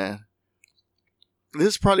say, man. This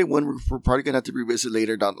is probably one we're probably gonna have to revisit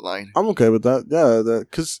later down the line. I'm okay with that. Yeah,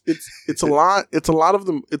 because it's a lot. It's a lot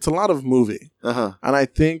of movie, Uh-huh. and I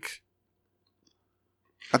think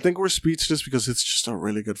we're speechless because it's just a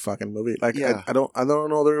really good fucking movie. Like Yeah. I don't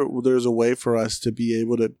know there's a way for us to be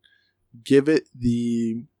able to give it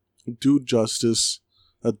the due justice,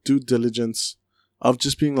 due diligence of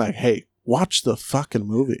just being like, hey, watch the fucking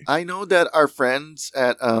movie. I know that our friends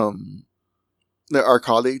at our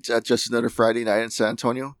colleagues at Just Another Friday Night in San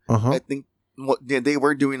Antonio, Uh-huh. I think they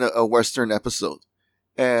were doing a Western episode,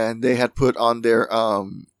 and they had put on their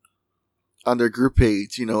group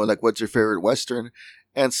page, you know, like what's your favorite Western,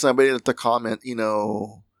 and somebody at the comment, you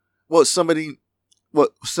know, somebody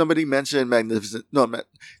mentioned Magnificent. No,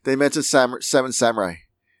 they mentioned Seven Samurai,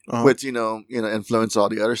 Uh-huh. which you know influenced all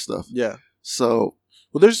the other stuff. Yeah. So,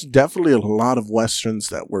 Well, there's definitely a lot of westerns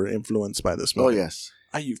that were influenced by this movie. oh yes,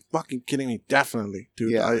 Are you fucking kidding me? Definitely,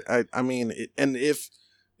 dude. Yeah. I mean, and if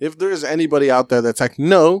there's anybody out there that's like,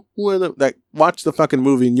 no, like watch the fucking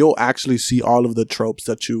movie and you'll actually see all of the tropes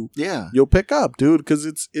that yeah. you'll pick up, dude, because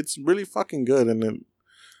it's really fucking good. And then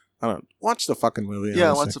I don't know, watch the fucking movie. Yeah,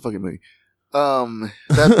 honestly. watch the fucking movie.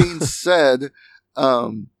 That being said,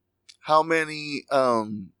 how many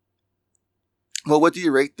well, what do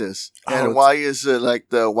you rate this? Oh, And it's- why is it like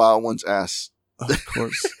the Wild One's ass? Of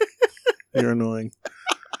course, you're annoying.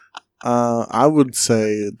 I would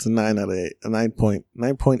say it's a 9 out of 8, a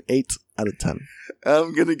 9.8 out of 10.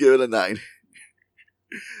 I'm gonna give it a 9.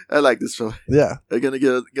 I like this film. Yeah, I'm gonna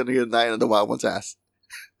give a 9 on the Wild One's ass.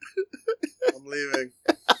 I'm leaving.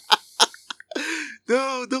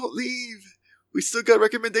 No, don't leave. We still got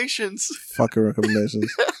recommendations. Fucking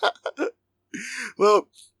recommendations. Well,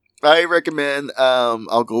 I recommend.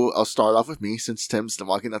 I'll start off with me since Tim's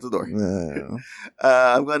walking out the door. Yeah.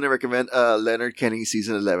 I'm going to recommend Leonard Kenny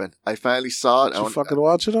season 11. I finally saw it. Did you fucking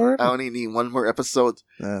watch it already? I only need one more episode.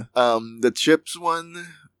 Yeah. The Chips one.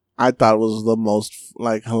 I thought it was the most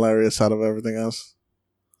like hilarious out of everything else.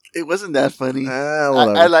 It wasn't that funny.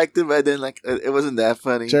 Whatever. I liked it, but then like it wasn't that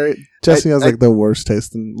funny. Jesse has like the worst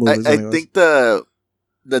taste in movies. I anyways. think the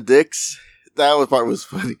dicks, that part was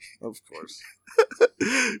funny. Of course.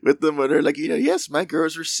 With the mother, like, you know, yes, my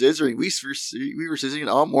girls were scissoring. We were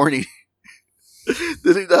scissoring all morning.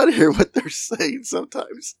 Did you not hear what they're saying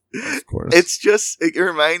sometimes? Of course. It's just, it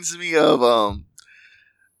reminds me of,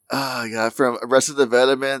 from Arrested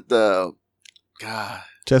Development,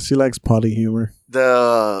 Jesse likes potty humor.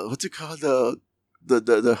 what's it called?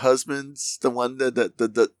 The husbands, the one,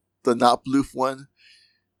 the not bloof one,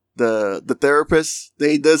 the therapist,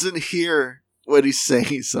 they doesn't hear what he's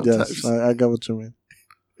saying sometimes. Yes, I got what you mean.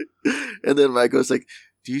 And then Michael's like,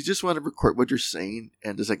 do you just want to record what you're saying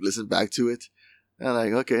and just like listen back to it? And I'm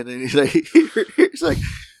like, okay. And then he's like,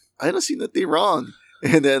 I don't see nothing wrong.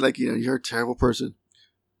 And then like, you know, you're a terrible person.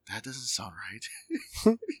 That doesn't sound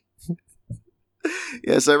right.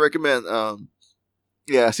 Yes, I recommend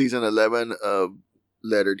season 11 of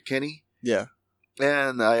Leonard Kenny. Yeah.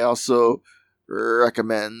 And I also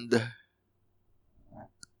recommend,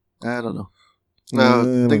 I don't know.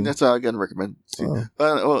 I think that's all I'm going to recommend.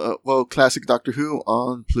 Oh. Classic Doctor Who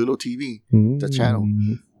on Pluto TV, the channel.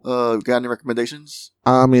 Got any recommendations?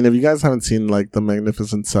 I mean, if you guys haven't seen like the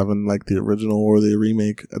Magnificent Seven, like the original or the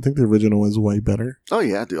remake, I think the original is way better. Oh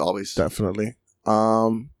yeah, I do always. Definitely. I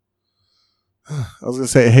was gonna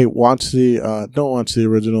say, hey, watch the don't watch the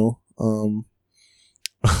original.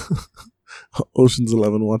 Ocean's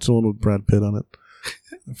 11. Watch the one with Brad Pitt on it.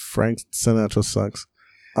 Frank Sinatra sucks.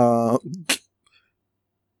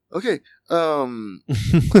 Okay.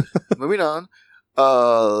 Moving on.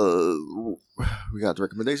 We got the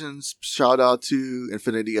recommendations. Shout out to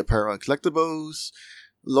Infinity Apparel and Collectibles,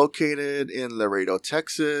 located in Laredo,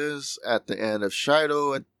 Texas, at the end of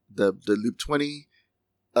Shiloh at the Loop 20.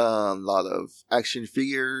 A lot of action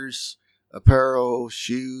figures, apparel,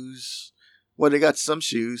 shoes. Well, they got some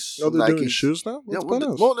shoes. Oh, they're doing Nikes. shoes now? Yeah, What's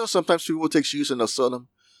bananas? well, no, sometimes people will take shoes and they'll sell them.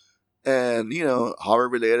 And, you know,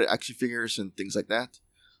 horror-related action figures and things like that.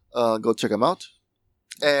 Go check them out.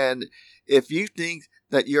 And if you think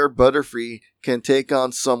that your Butterfree can take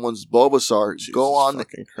on someone's Bulbasaur, Jesus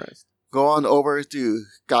fucking Christ. go on over to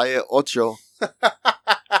Gaia Ocho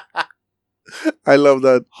I love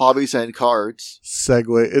that Hobbies and Cards.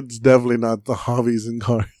 segue. It's definitely not the hobbies and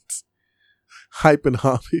cards. Hype and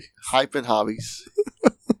Hobby. Hype and Hobbies.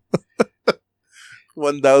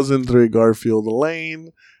 1003 Garfield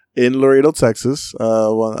Lane in Laredo, Texas.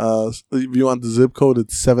 If you want the zip code,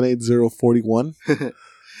 it's 78041.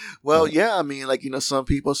 Well, yeah, I mean, like, some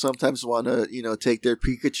people sometimes want to, take their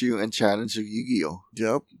Pikachu and challenge a Yu-Gi-Oh!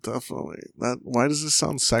 Yep, definitely. Why does this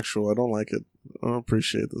sound sexual? I don't like it. I don't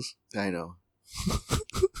appreciate this. I know.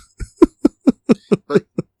 But,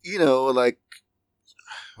 like,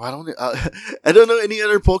 I don't know any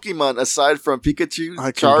other Pokemon aside from Pikachu,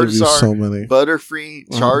 I can give you Charizard, so many. Butterfree,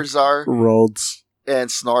 Charizard, Rhodes,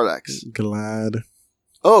 and Snorlax. Glad.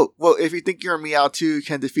 Oh, well, if you think your Meowth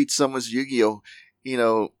can defeat someone's Yu-Gi-Oh,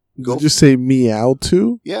 go. Did you say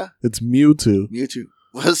Meowth? Yeah, It's Mewtwo. Mewtwo.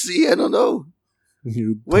 Well, see, I don't know.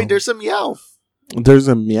 Wait, there's a Meowth. There's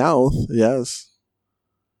a Meowth, yes.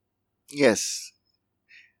 Yes.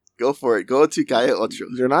 Go for it. Go to Gaia Ultra.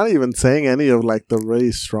 You're not even saying any of like the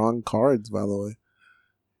really strong cards, by the way.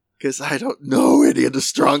 Because I don't know any of the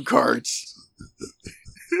strong cards.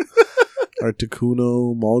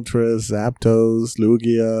 Articuno, Moltres, Zapdos,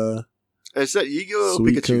 Lugia, Is that Yu-Gi-Oh!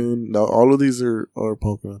 Pikachu? Suicune. No, all of these are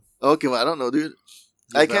Pokemon. Okay, well, I don't know, dude.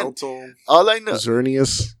 I can't. Yveltal, All I know,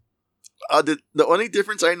 Xerneas, the only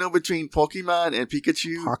difference I know between Pokemon and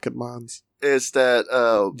Pikachu Pocketmons. is that,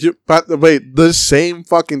 But wait, the same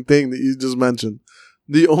fucking thing that you just mentioned.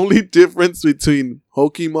 The only difference between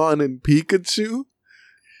Pokemon and Pikachu?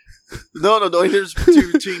 no, the only difference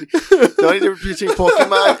between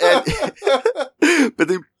Pokemon and, but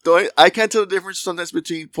I can't tell the difference sometimes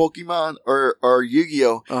between Pokemon or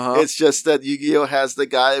Yu-Gi-Oh! It's just that Yu-Gi-Oh! Has the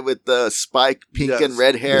guy with the spike pink and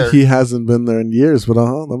red hair. He hasn't been there in years, but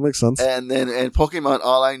that makes sense. And Pokemon,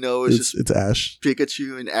 all I know is It's Ash.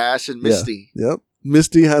 Pikachu and Ash and Misty. Yep.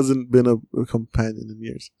 Misty hasn't been a companion in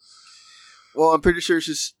years. Well, I'm pretty sure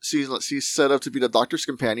she's set up to be the Doctor's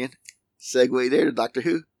companion. Segue there to Doctor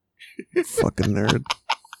Who. Fucking nerd.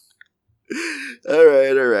 All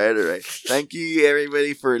right. Thank you,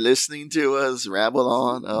 everybody, for listening to us ramble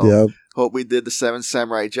on. Yep. Hope we did the Seven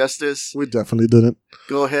Samurai justice. We definitely didn't.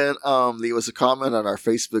 Go ahead, leave us a comment on our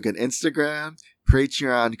Facebook and Instagram.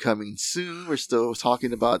 Patreon coming soon. We're still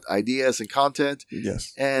talking about ideas and content.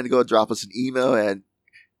 Yes. And go drop us an email at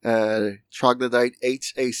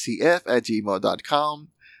troglodytehacf@gmail.com.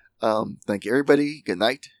 Thank you, everybody. Good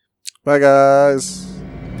night. Bye, guys.